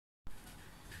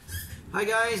Hi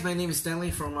guys, my name is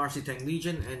Stanley from RCTank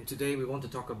Legion, and today we want to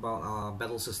talk about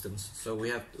battle systems. So we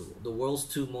have the world's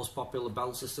two most popular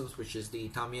battle systems, which is the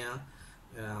Tamiya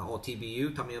or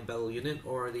TBU, Tamiya Battle Unit,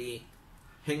 or the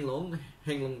HengLong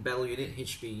Battle Unit,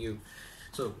 HBU.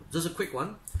 So just a quick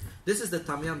one. This is the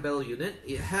Tamiya Battle Unit.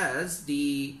 It has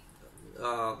the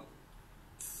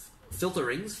filter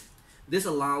rings. This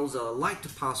allows light to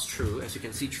pass through, as you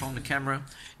can see from the camera.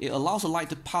 It allows the light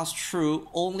to pass through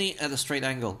only at a straight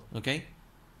angle. Okay,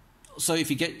 so if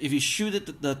you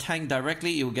shoot the tank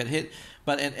directly, it will get hit.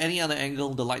 But at any other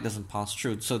angle, the light doesn't pass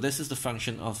through. So this is the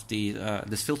function of the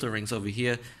this filter rings over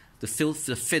here, the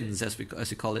fins as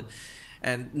you call it.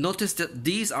 And notice that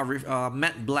these are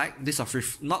matte black. These are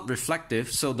not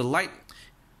reflective, so the light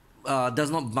does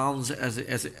not bounce as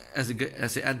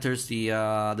it enters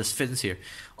the fins here.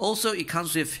 Also, it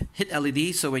comes with hit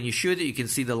LED, so when you shoot it, you can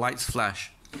see the lights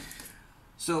flash.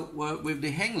 So with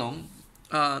the HengLong,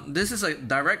 this is a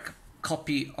direct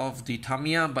copy of the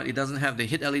Tamiya, but it doesn't have the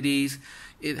hit LEDs.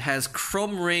 It has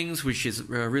chrome rings, which is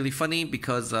really funny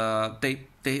because the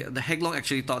HengLong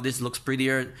actually thought this looks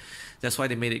prettier. That's why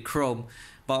they made it chrome.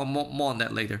 But more on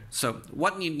that later. So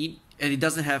what you need. And it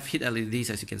doesn't have hit LEDs,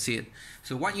 as you can see it.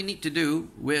 So what you need to do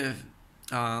with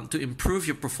to improve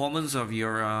your performance of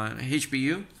your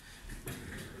HBU,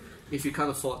 if you can't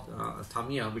afford a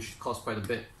Tamiya, which costs quite a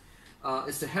bit,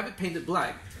 is to have it painted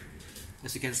black.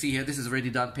 As you can see here, this is already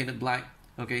done, painted black.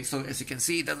 Okay, so as you can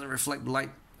see, it doesn't reflect the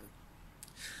light.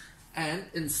 And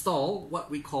install what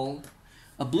we call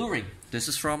a BlueRing. This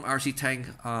is from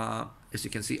RCTank, as you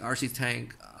can see,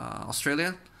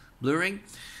 HRCTanksAustralia, BlueRing.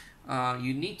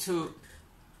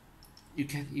 You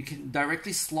can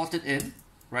directly slot it in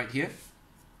right here.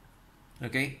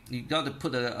 Okay, you got to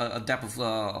put a dab of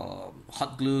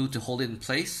hot glue to hold it in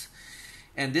place,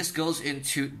 and this goes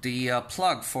into the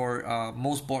plug for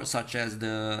most boards, such as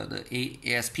the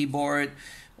ASP board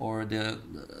or the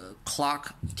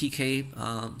clock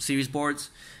TK series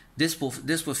boards. This will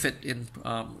fit in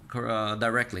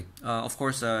directly. Of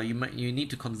course, you need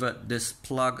to convert this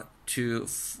plug to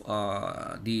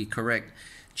the correct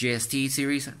JST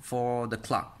series for the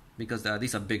clock, because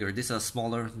these are bigger. These are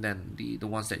smaller than the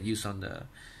ones that use on the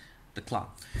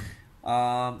clock.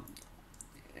 And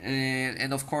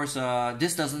of course,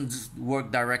 this doesn't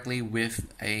work directly with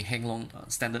a HengLong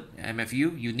standard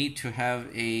MFU. You need to have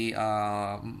a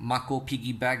MAKO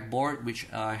piggyback board, which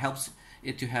helps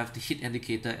it to have the hit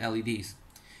indicator LEDs.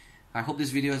 I hope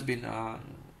this video has been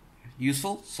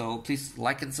useful, so please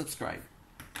like and subscribe.